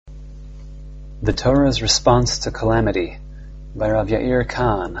The Torah's Response to Calamity by Rav Yair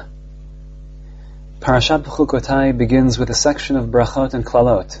Kahn. Parashat Bechukotai begins with a section of brachot and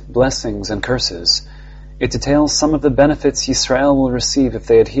klalot, blessings and curses. It details some of the benefits Yisrael will receive if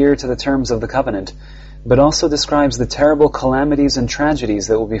they adhere to the terms of the covenant, but also describes the terrible calamities and tragedies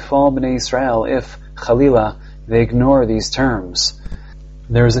that will befall Bnei Yisrael if, Chalila, they ignore these terms.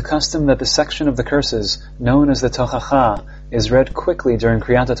 There is a custom that the section of the curses, known as the Tochacha, is read quickly during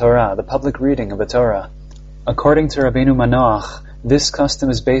Kriyat Torah, the public reading of the Torah. According to Rabbeinu Manoach, this custom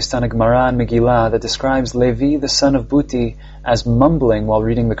is based on a Gemara in Megillah that describes Levi, the son of Buti, as mumbling while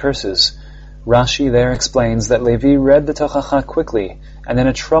reading the curses. Rashi there explains that Levi read the Tochacha quickly and in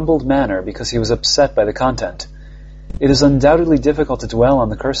a troubled manner because he was upset by the content. It is undoubtedly difficult to dwell on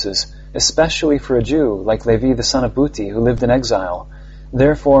the curses, especially for a Jew like Levi, the son of Buti, who lived in exile.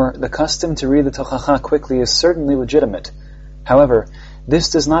 Therefore, the custom to read the Tochacha quickly is certainly legitimate. However, this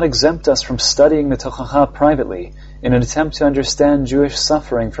does not exempt us from studying the Tochacha privately in an attempt to understand Jewish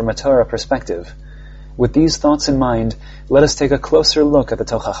suffering from a Torah perspective. With these thoughts in mind, let us take a closer look at the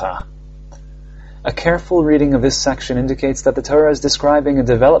Tochacha. A careful reading of this section indicates that the Torah is describing a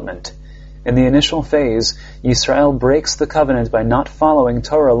development. In the initial phase, Yisrael breaks the covenant by not following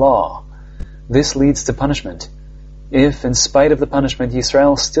Torah law. This leads to punishment. If, in spite of the punishment,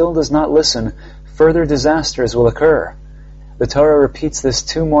 Yisrael still does not listen, further disasters will occur. The Torah repeats this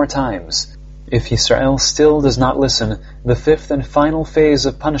 2 more times. If Yisrael still does not listen, the 5th and final phase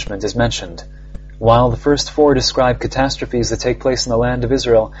of punishment is mentioned. While the first 4 describe catastrophes that take place in the land of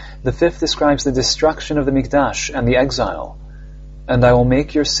Israel, the 5th describes the destruction of the Mikdash and the exile. And I will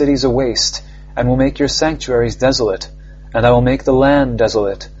make your cities a waste, and will make your sanctuaries desolate, and I will make the land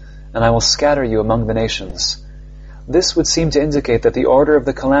desolate, and I will scatter you among the nations. This would seem to indicate that the order of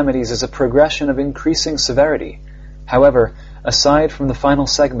the calamities is a progression of increasing severity. However, aside from the final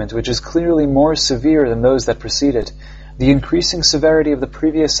segment, which is clearly more severe than those that precede it, the increasing severity of the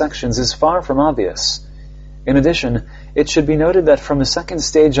previous sections is far from obvious. In addition, it should be noted that from the second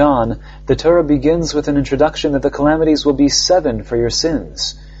stage on, the Torah begins with an introduction that the calamities will be 7 for your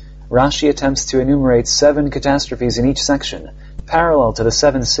sins. Rashi attempts to enumerate 7 catastrophes in each section, parallel to the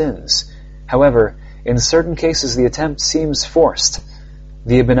 7 sins. However, in certain cases the attempt seems forced.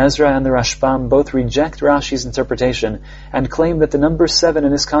 The Ibn Ezra and the Rashbam both reject Rashi's interpretation and claim that the number 7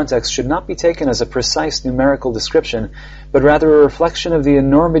 in this context should not be taken as a precise numerical description, but rather a reflection of the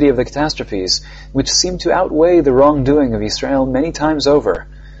enormity of the catastrophes, which seem to outweigh the wrongdoing of Israel many times over.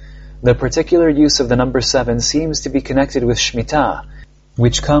 The particular use of the number 7 seems to be connected with Shemitah,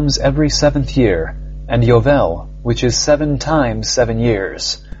 which comes every 7th year, and Yovel, which is 7 times 7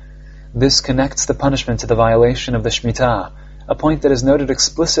 years. This connects the punishment to the violation of the Shemitah, a point that is noted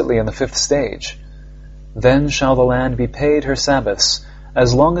explicitly in the 5th stage. Then shall the land be paid her Sabbaths,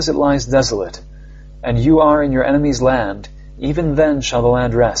 as long as it lies desolate. And you are in your enemy's land, even then shall the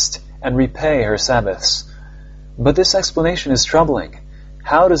land rest, and repay her Sabbaths. But this explanation is troubling.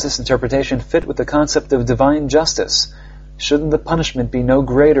 How does this interpretation fit with the concept of divine justice? Shouldn't the punishment be no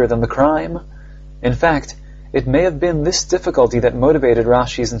greater than the crime? In fact, it may have been this difficulty that motivated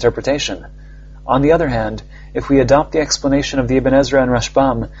Rashi's interpretation. On the other hand, if we adopt the explanation of the Ibn Ezra and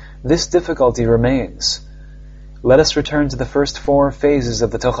Rashbam, this difficulty remains. Let us return to the first 4 phases of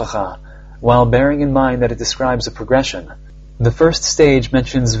the Tochacha, while bearing in mind that it describes a progression. The first stage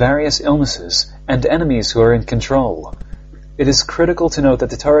mentions various illnesses and enemies who are in control. It is critical to note that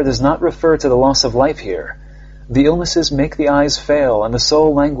the Torah does not refer to the loss of life here. The illnesses make the eyes fail and the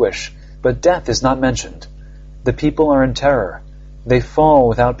soul languish, but death is not mentioned. The people are in terror. They fall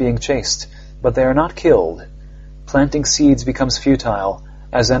without being chased, but they are not killed. Planting seeds becomes futile,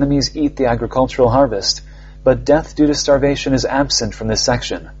 as enemies eat the agricultural harvest, but death due to starvation is absent from this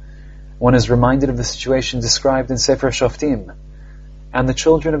section. One is reminded of the situation described in Sefer Shoftim. And the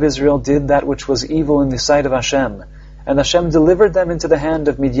children of Israel did that which was evil in the sight of Hashem, and Hashem delivered them into the hand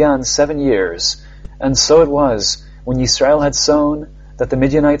of Midian 7 years. And so it was, when Yisrael had sown, that the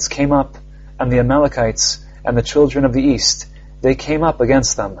Midianites came up, and the Amalekites, and the children of the east, they came up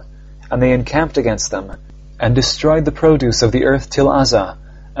against them, and they encamped against them, and destroyed the produce of the earth till Azah,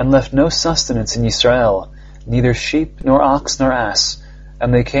 and left no sustenance in Yisrael, neither sheep, nor ox, nor ass,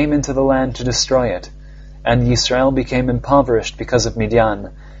 and they came into the land to destroy it. And Yisrael became impoverished because of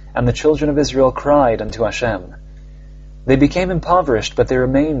Midian, and the children of Israel cried unto Hashem. They became impoverished, but they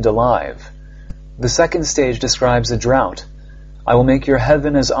remained alive. The second stage describes a drought. I will make your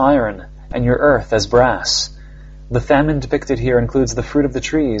heaven as iron, and your earth as brass. The famine depicted here includes the fruit of the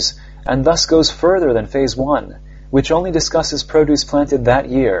trees, and thus goes further than phase 1, which only discusses produce planted that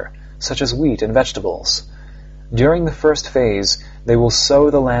year, such as wheat and vegetables. During the first phase, they will sow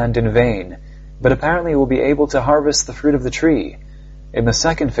the land in vain, but apparently will be able to harvest the fruit of the tree. In the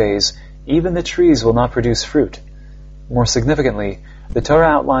second phase, even the trees will not produce fruit. More significantly, the Torah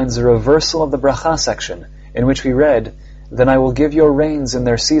outlines a reversal of the bracha section, in which we read, "Then I will give your rains in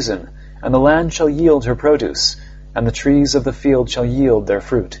their season, and the land shall yield her produce, and the trees of the field shall yield their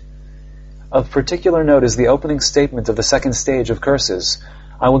fruit." Of particular note is the opening statement of the second stage of curses,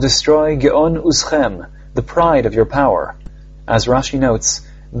 "I will destroy Geon Uzchem, the pride of your power." As Rashi notes,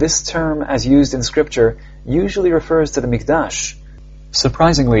 this term, as used in Scripture, usually refers to the Mikdash.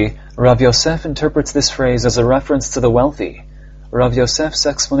 Surprisingly, Rav Yosef interprets this phrase as a reference to the wealthy. Rav Yosef's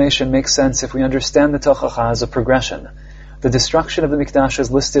explanation makes sense if we understand the Tochacha as a progression. The destruction of the Mikdash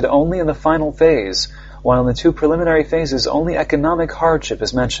is listed only in the final phase, while in the two preliminary phases only economic hardship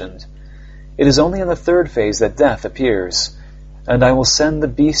is mentioned. It is only in the third phase that death appears. "And I will send the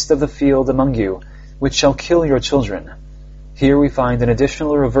beast of the field among you, which shall kill your children." Here we find an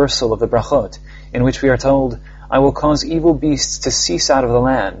additional reversal of the brachot, in which we are told, "I will cause evil beasts to cease out of the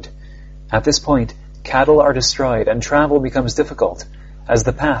land." At this point, cattle are destroyed and travel becomes difficult, as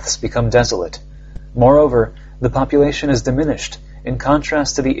the paths become desolate. Moreover, the population is diminished, in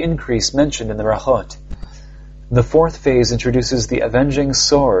contrast to the increase mentioned in the brachot. The fourth phase introduces the avenging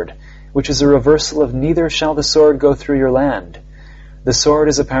sword, which is a reversal of "neither shall the sword go through your land." The sword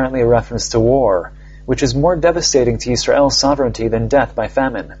is apparently a reference to war, which is more devastating to Israel's sovereignty than death by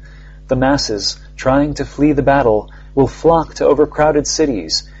famine. The masses, trying to flee the battle, will flock to overcrowded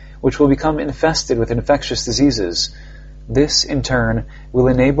cities, which will become infested with infectious diseases. This, in turn, will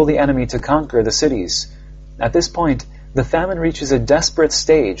enable the enemy to conquer the cities. At this point, the famine reaches a desperate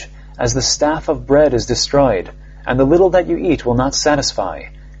stage, as the staff of bread is destroyed, and the little that you eat will not satisfy,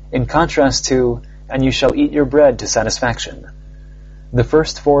 in contrast to, "and you shall eat your bread to satisfaction." The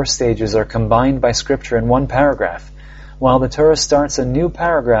first four stages are combined by Scripture in one paragraph, while the Torah starts a new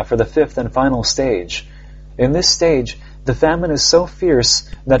paragraph for the fifth and final stage. In this stage, the famine is so fierce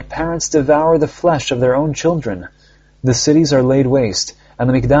that parents devour the flesh of their own children. The cities are laid waste, and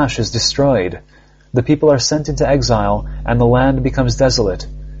the Mikdash is destroyed. The people are sent into exile, and the land becomes desolate.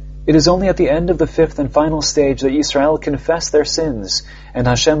 It is only at the end of the fifth and final stage that Israel confess their sins, and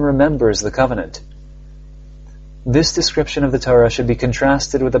Hashem remembers the covenant. This description of the Torah should be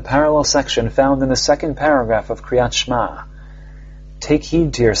contrasted with a parallel section found in the second paragraph of Kriyat Shema. "Take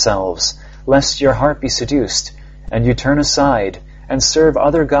heed to yourselves, lest your heart be seduced, and you turn aside, and serve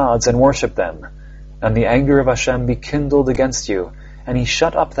other gods and worship them. And the anger of Hashem be kindled against you, and he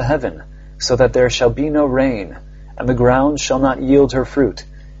shut up the heaven, so that there shall be no rain, and the ground shall not yield her fruit,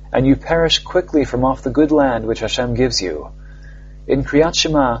 and you perish quickly from off the good land which Hashem gives you." In Kriyat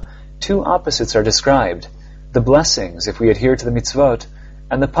Shema, two opposites are described, the blessings if we adhere to the mitzvot,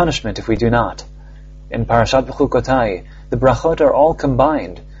 and the punishment if we do not. In Parashat B'chukotai, the brachot are all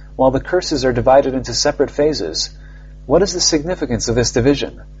combined, while the curses are divided into separate phases. What is the significance of this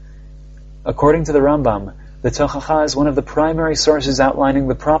division? According to the Rambam, the Tochacha is one of the primary sources outlining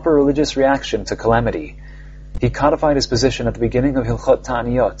the proper religious reaction to calamity. He codified his position at the beginning of Hilchot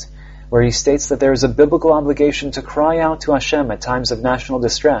Ta'aniyot, where he states that there is a biblical obligation to cry out to Hashem at times of national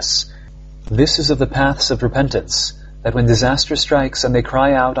distress. This is of the paths of repentance, that when disaster strikes and they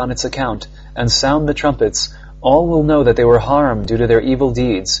cry out on its account and sound the trumpets, all will know that they were harmed due to their evil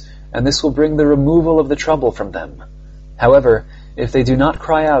deeds, and this will bring the removal of the trouble from them. However, if they do not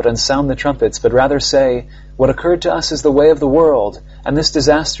cry out and sound the trumpets, but rather say, "What occurred to us is the way of the world, and this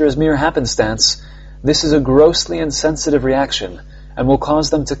disaster is mere happenstance," this is a grossly insensitive reaction, and will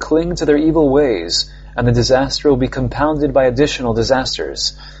cause them to cling to their evil ways, and the disaster will be compounded by additional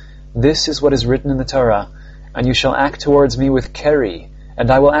disasters. This is what is written in the Torah, "And you shall act towards me with keri,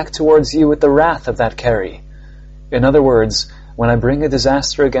 and I will act towards you with the wrath of that keri." In other words, when I bring a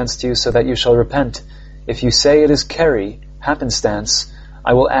disaster against you so that you shall repent, if you say it is keri, happenstance,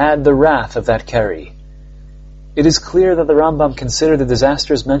 I will add the wrath of that keri. It is clear that the Rambam considered the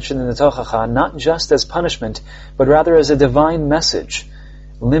disasters mentioned in the Tochacha not just as punishment, but rather as a divine message.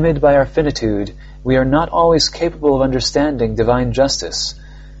 Limited by our finitude, we are not always capable of understanding divine justice.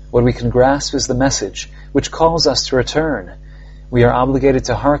 What we can grasp is the message, which calls us to return. We are obligated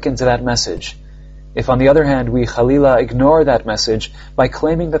to hearken to that message. If, on the other hand, we Khalila ignore that message by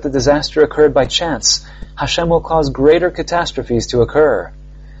claiming that the disaster occurred by chance, Hashem will cause greater catastrophes to occur.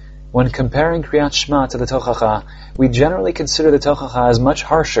 When comparing Kriyat Shema to the Tochacha, we generally consider the Tochacha as much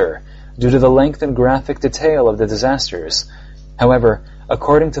harsher due to the length and graphic detail of the disasters. However,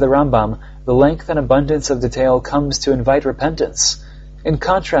 according to the Rambam, the length and abundance of detail comes to invite repentance. In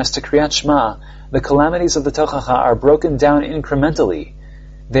contrast to Kriyat Shema, the calamities of the Tochacha are broken down incrementally.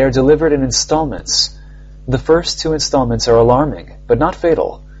 They are delivered in installments. The first two installments are alarming, but not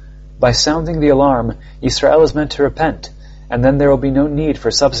fatal. By sounding the alarm, Yisrael is meant to repent, and then there will be no need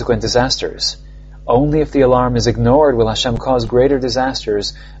for subsequent disasters. Only if the alarm is ignored will Hashem cause greater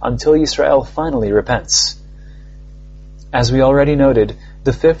disasters until Yisrael finally repents. As we already noted,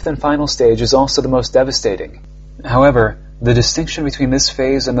 the fifth and final stage is also the most devastating. However, the distinction between this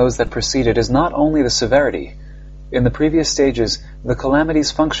phase and those that precede it is not only the severity. In the previous stages, the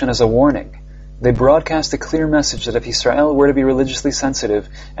calamities function as a warning. They broadcast a clear message that if Yisrael were to be religiously sensitive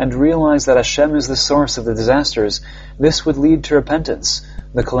and realize that Hashem is the source of the disasters, this would lead to repentance,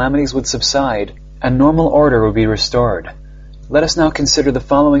 the calamities would subside, and normal order would be restored. Let us now consider the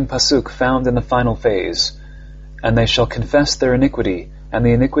following pasuk found in the final phase. And they shall confess their iniquity, and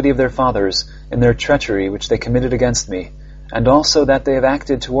the iniquity of their fathers, in their treachery which they committed against me, and also that they have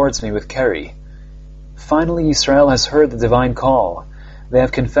acted towards me with Keri. Finally Yisrael has heard the divine call. They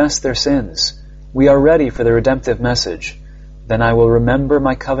have confessed their sins. We are ready for the redemptive message. Then I will remember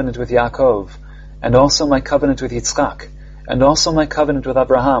my covenant with Yaakov, and also my covenant with Yitzchak, and also my covenant with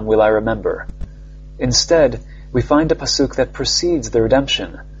Abraham will I remember. Instead, we find a pasuk that precedes the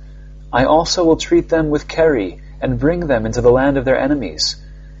redemption. I also will treat them with Keri, and bring them into the land of their enemies.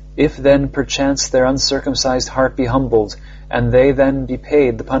 If then perchance their uncircumcised heart be humbled, and they then be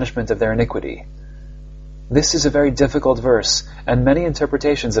paid the punishment of their iniquity. This is a very difficult verse, and many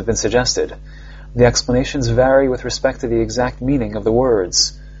interpretations have been suggested. The explanations vary with respect to the exact meaning of the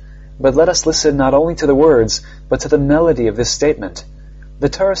words. But let us listen not only to the words, but to the melody of this statement. The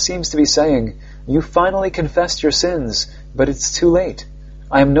Torah seems to be saying, you finally confessed your sins, but it's too late.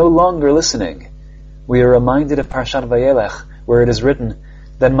 I am no longer listening. We are reminded of Parshat Vayelech, where it is written,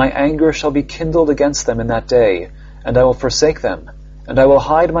 Then my anger shall be kindled against them in that day, and I will forsake them, and I will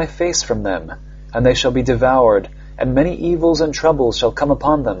hide my face from them, and they shall be devoured, and many evils and troubles shall come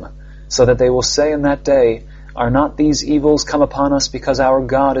upon them, so that they will say in that day, Are not these evils come upon us because our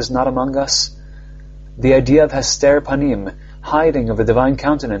God is not among us? The idea of hester panim, hiding of the divine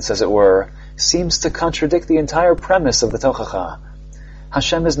countenance as it were, seems to contradict the entire premise of the Tochacha.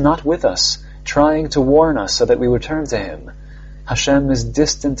 Hashem is not with us, trying to warn us so that we would turn to Him. Hashem is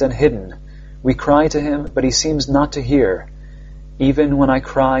distant and hidden. We cry to Him, but He seems not to hear. Even when I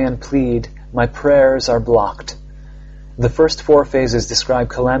cry and plead, my prayers are blocked. The first four phases describe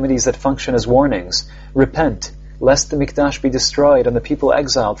calamities that function as warnings. Repent, lest the Mikdash be destroyed and the people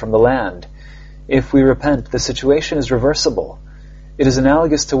exiled from the land. If we repent, the situation is reversible. It is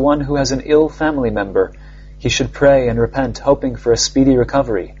analogous to one who has an ill family member. He should pray and repent, hoping for a speedy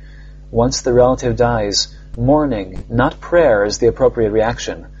recovery. Once the relative dies, mourning, not prayer, is the appropriate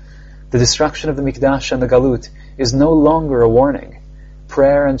reaction. The destruction of the Mikdash and the Galut is no longer a warning.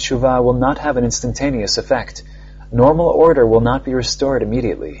 Prayer and tshuva will not have an instantaneous effect. Normal order will not be restored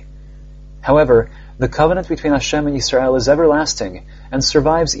immediately. However, the covenant between Hashem and Yisrael is everlasting and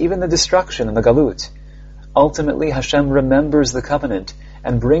survives even the destruction and the Galut. Ultimately, Hashem remembers the covenant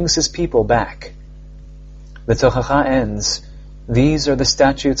and brings His people back. The Tochacha ends, These are the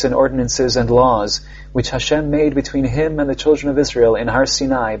statutes and ordinances and laws which Hashem made between Him and the children of Israel in Har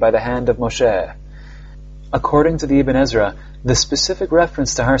Sinai by the hand of Moshe. According to the Ibn Ezra, the specific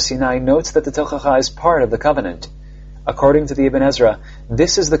reference to Har Sinai notes that the Tochacha is part of the covenant. According to the Ibn Ezra,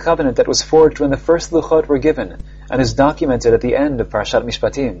 this is the covenant that was forged when the first Luchot were given, and is documented at the end of Parashat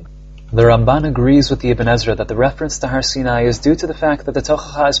Mishpatim. The Ramban agrees with the Ibn Ezra that the reference to Har Sinai is due to the fact that the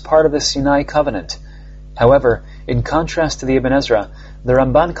Tochacha is part of the Sinai covenant. However, in contrast to the Ibn Ezra, the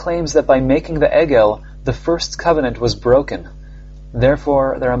Ramban claims that by making the Egel, the first covenant was broken.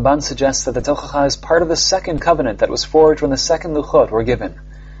 Therefore, the Ramban suggests that the Tochacha is part of the second covenant that was forged when the second Luchot were given.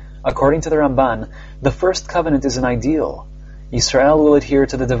 According to the Ramban, the first covenant is an ideal. Yisrael will adhere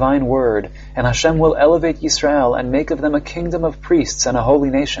to the divine word, and Hashem will elevate Yisrael and make of them a kingdom of priests and a holy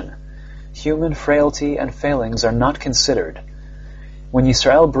nation. Human frailty and failings are not considered. When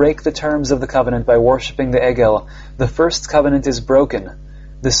Yisrael break the terms of the covenant by worshipping the Egel, the first covenant is broken.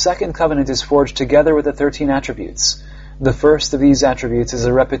 The second covenant is forged together with the 13 attributes. The first of these attributes is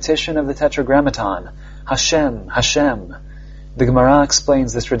a repetition of the Tetragrammaton, Hashem, Hashem. The Gemara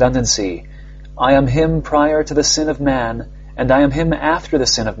explains this redundancy. I am Him prior to the sin of man, and I am Him after the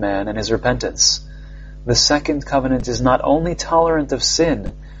sin of man and his repentance. The second covenant is not only tolerant of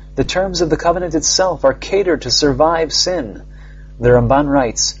sin, the terms of the covenant itself are catered to survive sin. The Ramban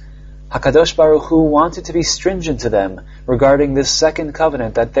writes, HaKadosh Baruch Hu wanted to be stringent to them regarding this second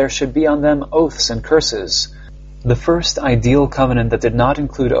covenant, that there should be on them oaths and curses. The first ideal covenant that did not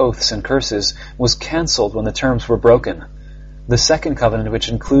include oaths and curses was cancelled when the terms were broken. The second covenant, which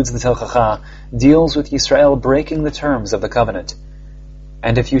includes the Tochacha, deals with Yisrael breaking the terms of the covenant.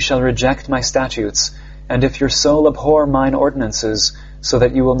 And if you shall reject my statutes, and if your soul abhor mine ordinances, so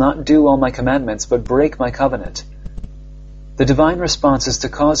that you will not do all my commandments, but break my covenant. The divine response is to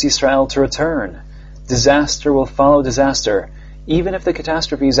cause Yisrael to return. Disaster will follow disaster, even if the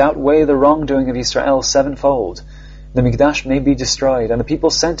catastrophes outweigh the wrongdoing of Yisrael sevenfold. The Mikdash may be destroyed, and the people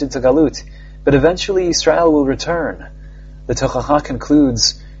sent into Galut, but eventually Yisrael will return. The Tochacha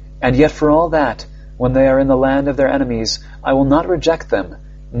concludes, and yet for all that, when they are in the land of their enemies, I will not reject them,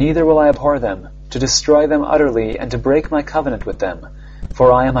 neither will I abhor them, to destroy them utterly and to break my covenant with them,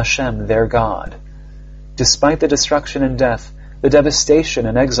 for I am Hashem, their God. Despite the destruction and death, the devastation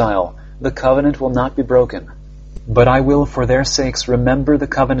and exile, the covenant will not be broken. But I will for their sakes remember the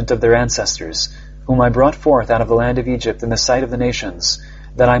covenant of their ancestors, whom I brought forth out of the land of Egypt in the sight of the nations,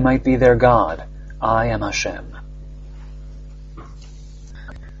 that I might be their God. I am Hashem.